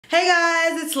Hey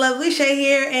guys, it's Lovely Shay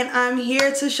here, and I'm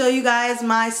here to show you guys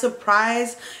my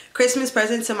surprise Christmas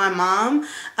present to my mom.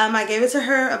 I gave it to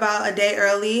her about a day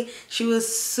early. She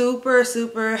was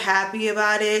super happy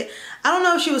about it. I don't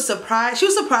know if she was surprised. She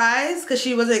was surprised because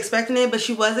she wasn't expecting it, but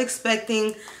she was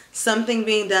expecting something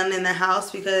being done in the house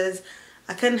because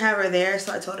I couldn't have her there,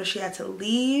 so I told her she had to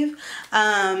leave.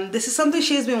 This is something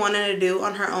she has been wanting to do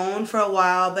on her own for a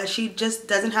while, but she just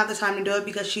doesn't have the time to do it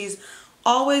because she's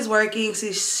always working.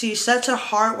 She's such a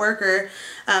hard worker.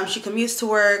 She commutes to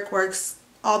work, works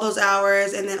all those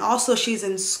hours, and then also she's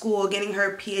in school getting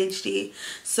her PhD.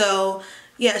 So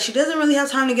yeah, she doesn't really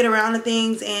have time to get around to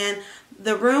things, and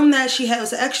the room that she had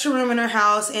was an extra room in her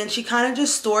house, and she kind of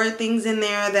just stored things in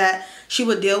there that she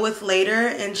would deal with later,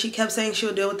 and she kept saying she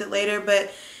would deal with it later,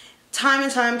 but time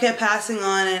and time kept passing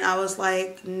on, and I was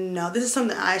like, no, this is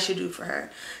something I should do for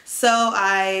her. So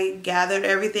I gathered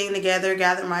everything together,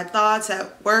 gathered my thoughts.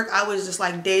 At work, I was just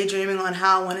like daydreaming on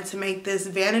how I wanted to make this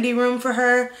vanity room for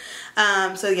her.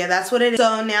 So yeah, that's what it is.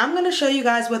 So now I'm going to show you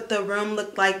guys what the room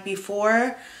looked like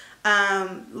before.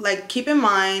 Like, keep in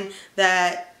mind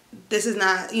that this is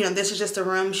not, you know, this is just a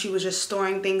room she was just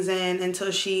storing things in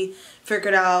until she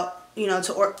figured out, you know,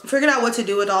 figured out what to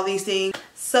do with all these things.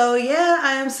 So yeah,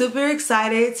 I am super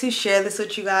excited to share this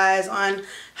with you guys on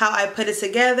how I put it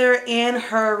together and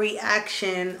her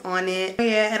reaction on it.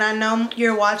 Yeah, and I know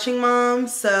you're watching, Mom,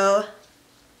 so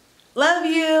love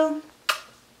you.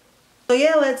 So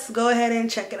yeah, let's go ahead and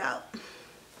check it out.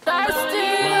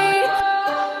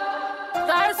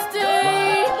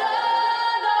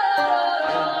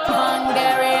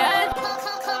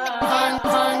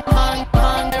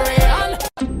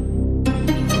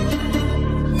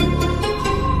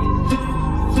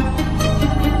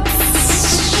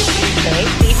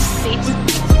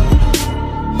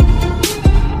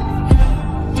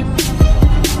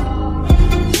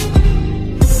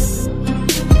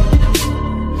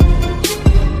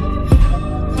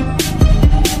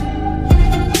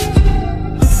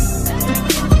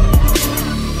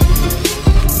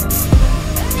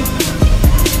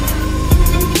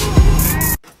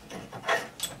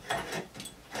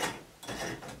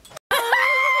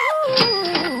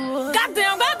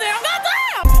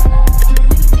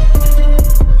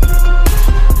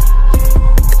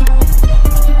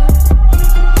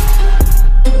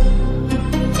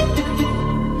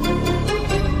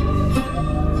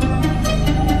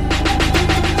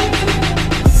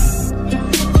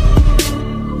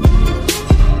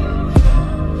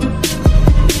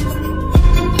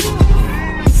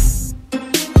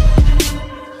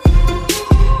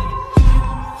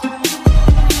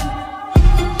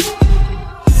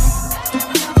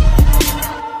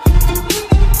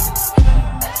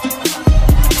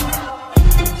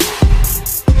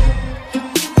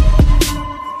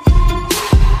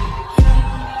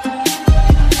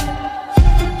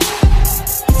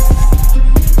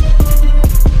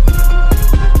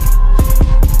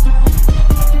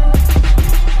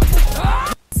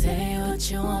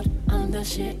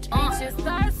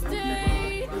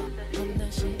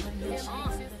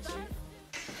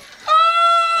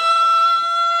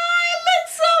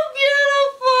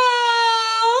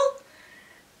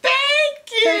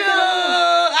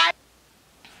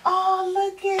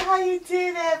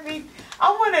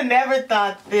 I would have never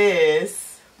thought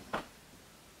this.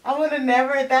 I would have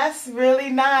never. That's really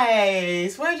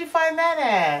nice. Where'd you find that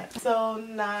at? So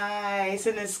nice.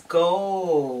 And it's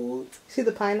gold. See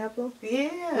the pineapple?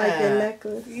 Yeah. Like your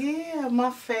necklace. Yeah, my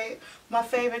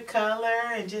favorite color.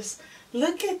 And just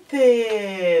look at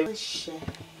this. Shade.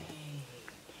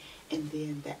 And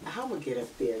then that. I will get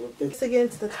up there with this. Let's get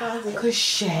into the closet.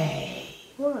 Crochet.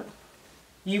 What?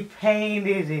 You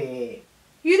painted it.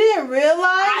 You didn't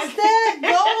realize that?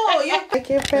 No. You like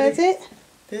your present?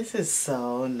 This is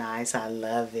so nice. I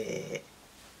love it.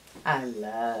 I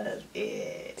love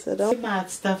it. So don't. Look at my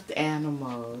stuffed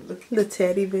animal. Look at the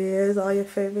teddy bears, all your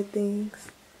favorite things.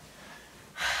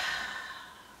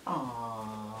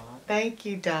 Aw, thank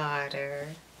you, daughter.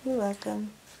 You're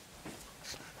welcome.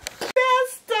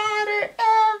 Best daughter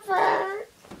ever.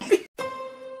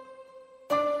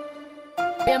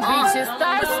 Them bitches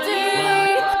thirsty.